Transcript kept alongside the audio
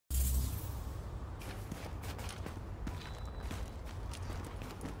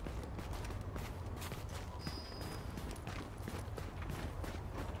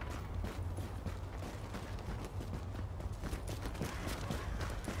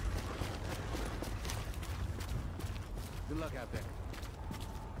Good luck out there.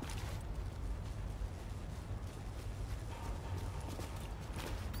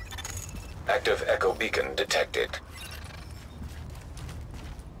 Active echo beacon detected.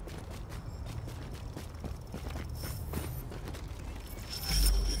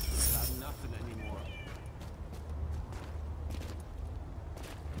 Got nothing anymore.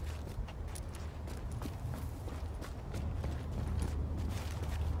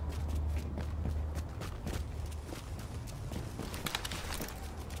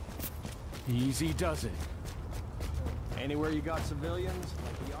 Easy does it. Anywhere you got civilians,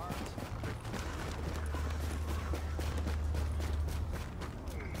 like the yards?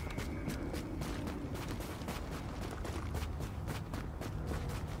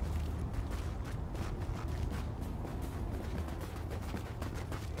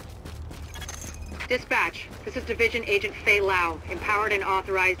 Dispatch, this is Division Agent Fei Lau, empowered and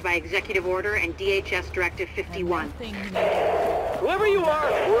authorized by Executive Order and DHS Directive 51. Whoever you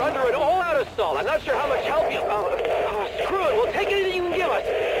are, we're under an all-out assault. I'm not sure how much help you... screw it, we'll take anything you can give us.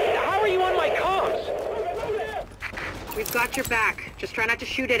 How are you on my comms? We've got your back. Just try not to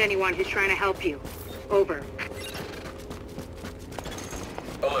shoot at anyone who's trying to help you. Over.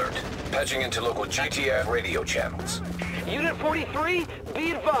 Alert. Patching into local GTF radio channels. Unit 43,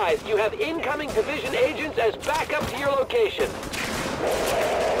 be advised, you have incoming division agents as backup to your location.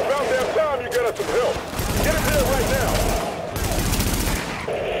 About damn time you get us some help. Get us here right now.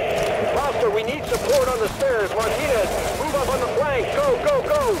 Foster, we need support on the stairs. Martinez, move up on the flank. Go, go,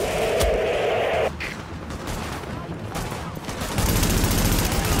 go!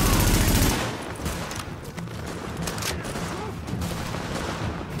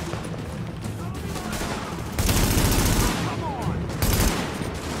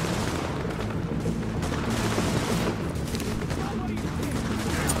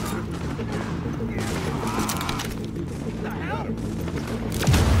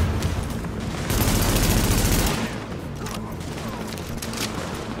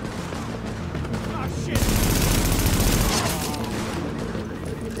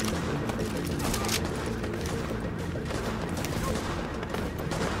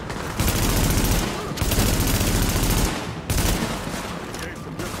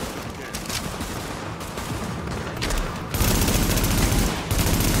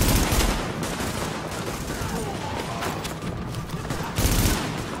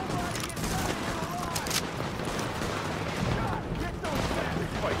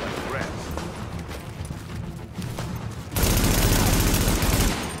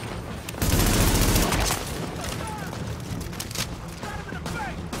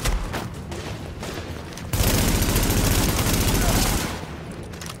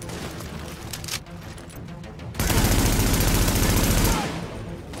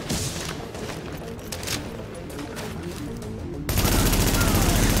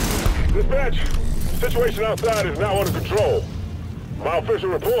 Dispatch, situation outside is now under control. My official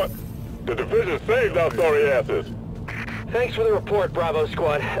report, the division saved our sorry asses. Thanks for the report, Bravo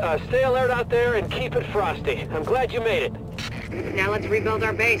Squad. Stay alert out there and keep it frosty. I'm glad you made it. Now let's rebuild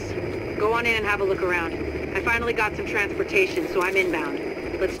our base. Go on in and have a look around. I finally got some transportation, so I'm inbound.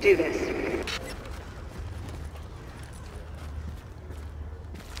 Let's do this.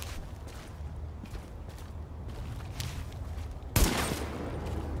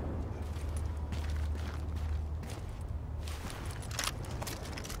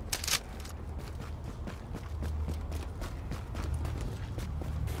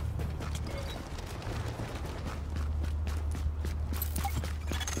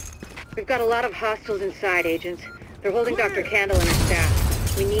 We've got a lot of hostiles inside, agents. They're holding Dr. Candle and her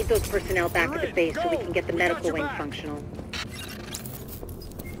staff. We need those personnel back at the base so we can get the medical wing functional.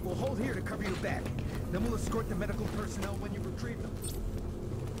 We'll hold here to cover your back. Then we'll escort the medical personnel when you retrieve them.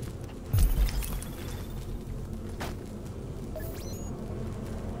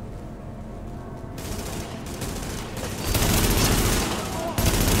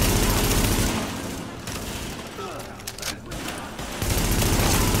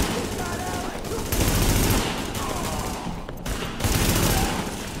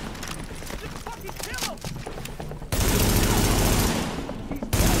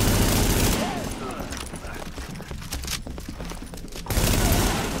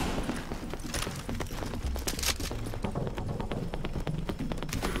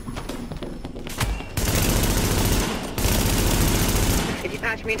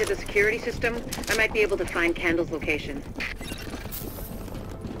 Patch me into the security system, I might be able to find Candle's location.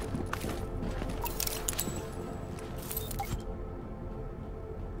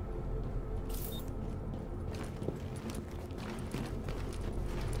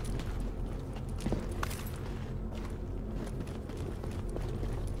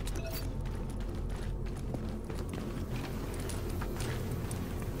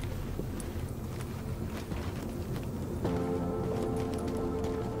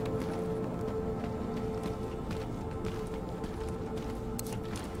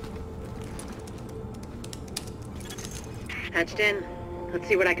 Patched in. Let's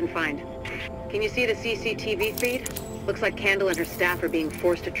see what I can find. Can you see the CCTV feed? Looks like Candle and her staff are being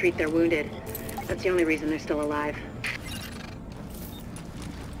forced to treat their wounded. That's the only reason they're still alive.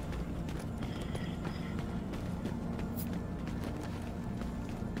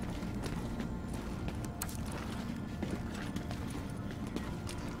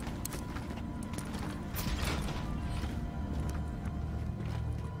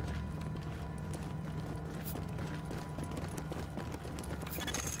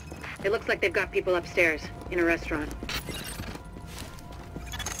 It looks like they've got people upstairs, in a restaurant.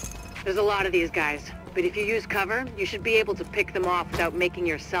 There's a lot of these guys, but if you use cover, you should be able to pick them off without making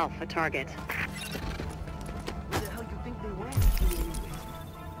yourself a target. Where the hell you think they went?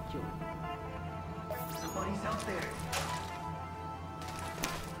 Somebody's out there.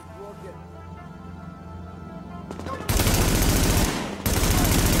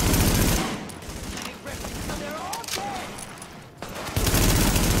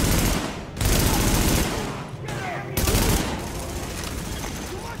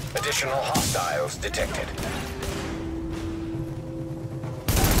 Additional hostiles detected.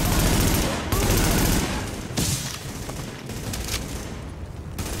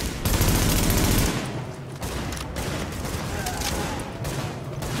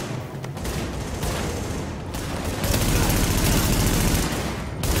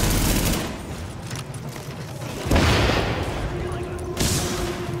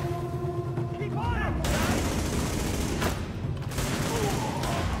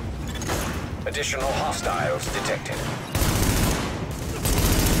 Additional hostiles detected.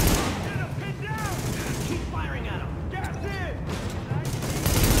 Keep firing at him. Gas in!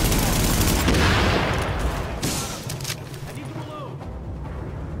 I need to reload.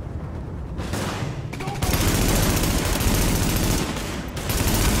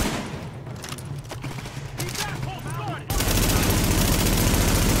 These assholes started!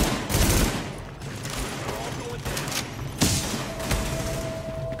 They're all going down.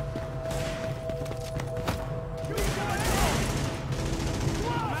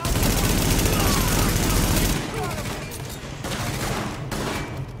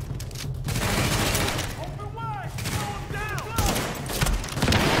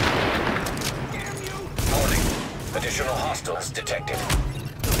 Additional hostiles detected.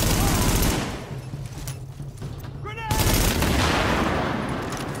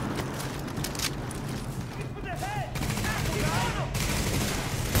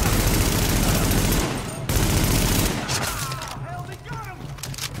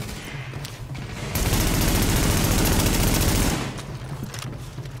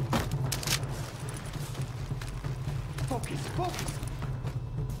 Focus, focus!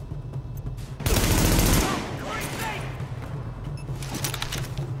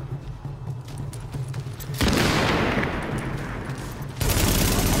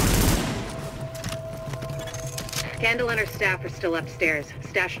 Candle and her staff are still upstairs,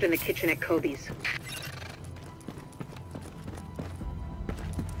 stashed in the kitchen at Kobe's.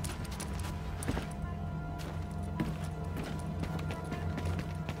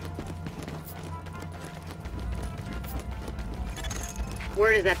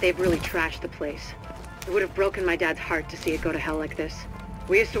 Word is that they've really trashed the place. It would have broken my dad's heart to see it go to hell like this.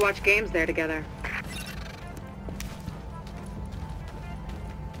 We used to watch games there together.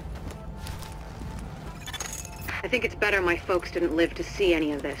 I think it's better my folks didn't live to see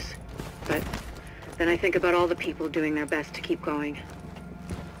any of this. But then I think about all the people doing their best to keep going.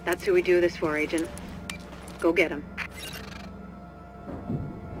 That's who we do this for, Agent. Go get them.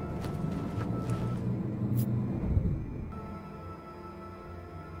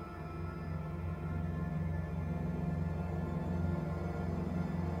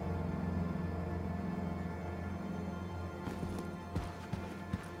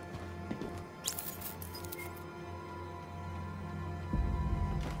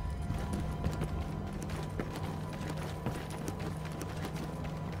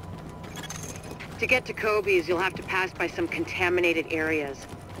 To get to Kobe's, you'll have to pass by some contaminated areas.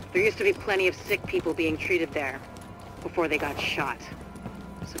 There used to be plenty of sick people being treated there before they got shot.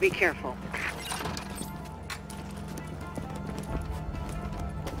 So be careful.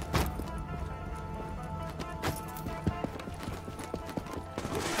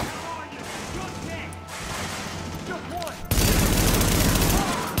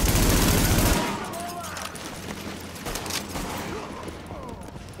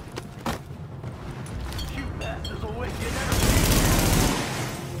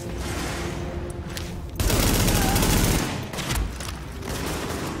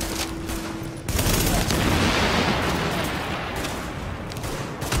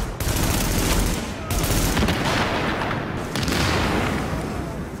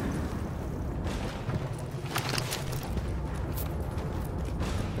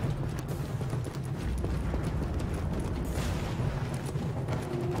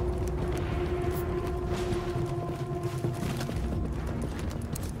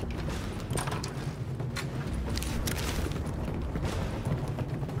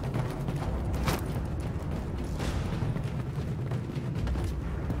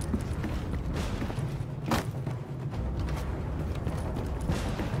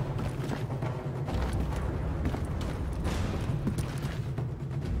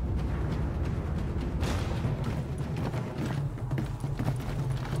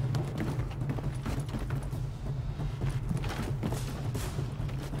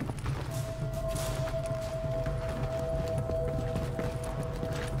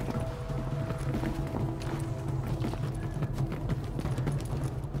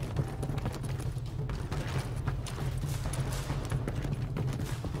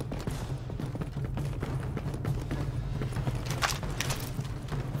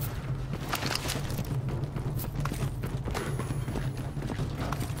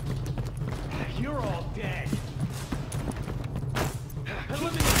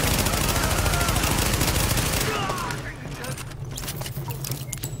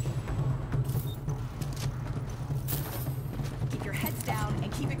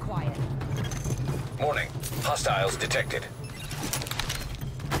 Hostiles detected.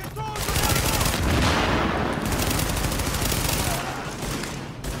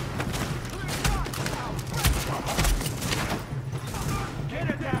 Get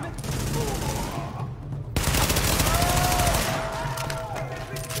it, damn it!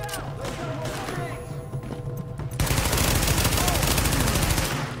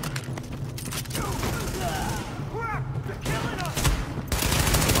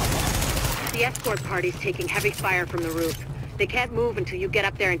 The escort party's taking heavy fire from the roof. They can't move until you get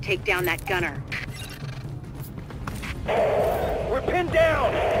up there and take down that gunner. We're pinned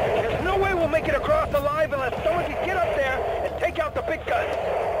down! There's no way we'll make it across alive unless someone can get up there and take out the big guns!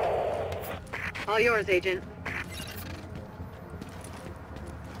 All yours, Agent.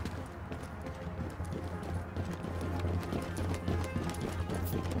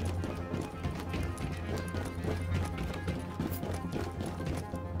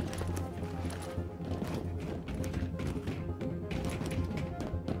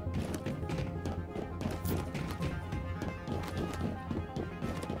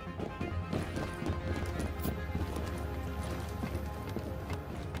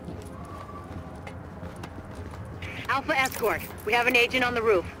 Alpha Escort, we have an agent on the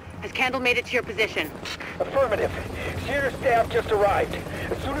roof. Has Candle made it to your position? Affirmative. Theater staff just arrived.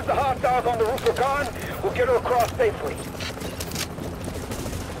 As soon as the hostiles on the roof are gone, we'll get her across safely.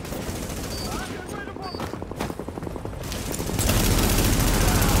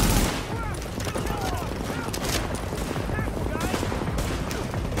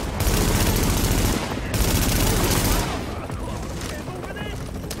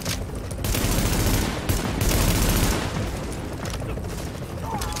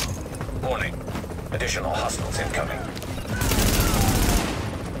 Warning. Additional hostiles incoming.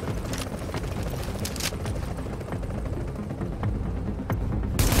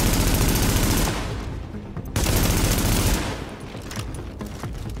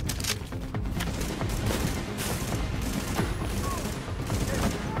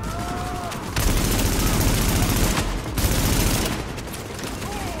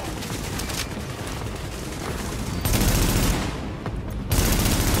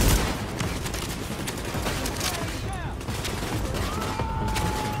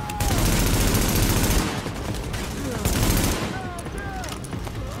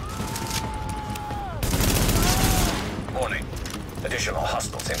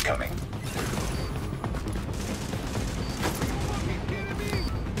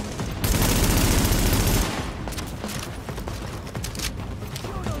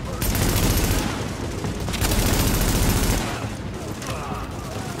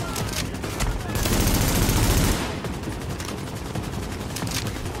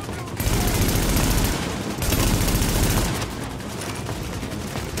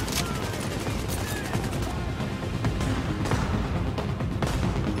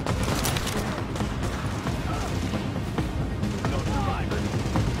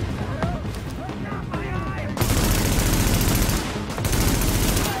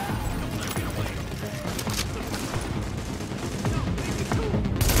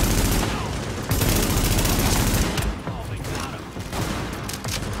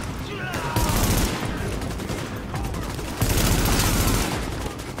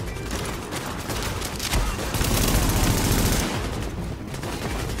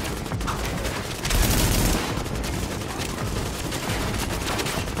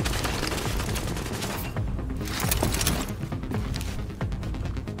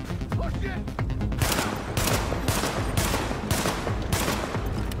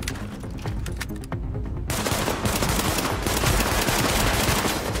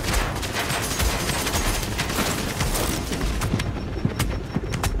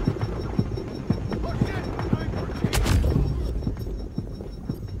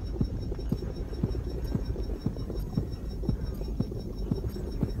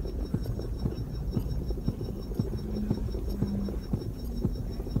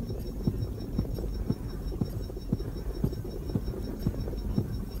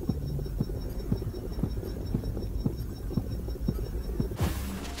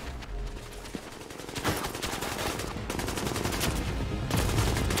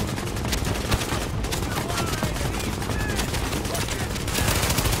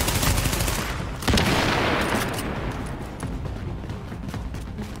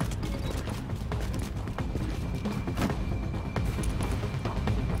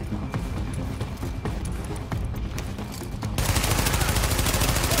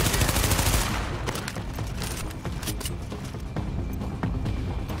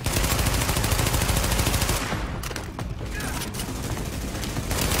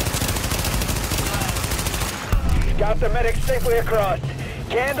 Got the medics safely across.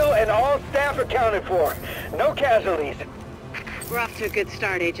 Candle and all staff accounted for. No casualties. We're off to a good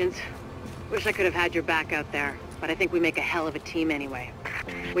start, agents. Wish I could have had your back out there, but I think we make a hell of a team anyway.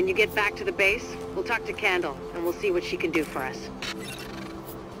 When you get back to the base, we'll talk to Candle, and we'll see what she can do for us.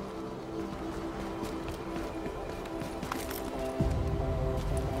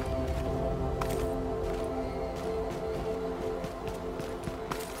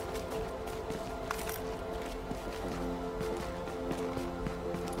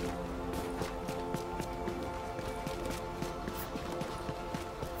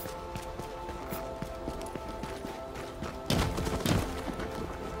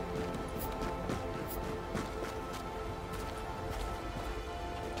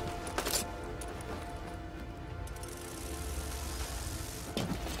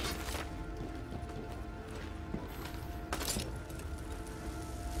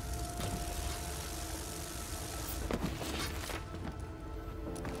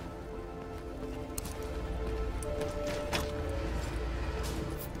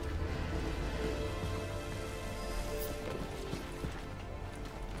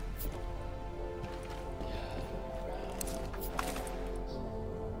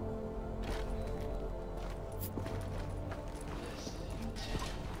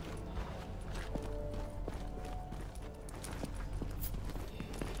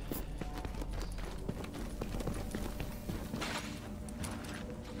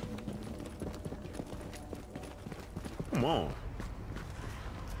 Come on.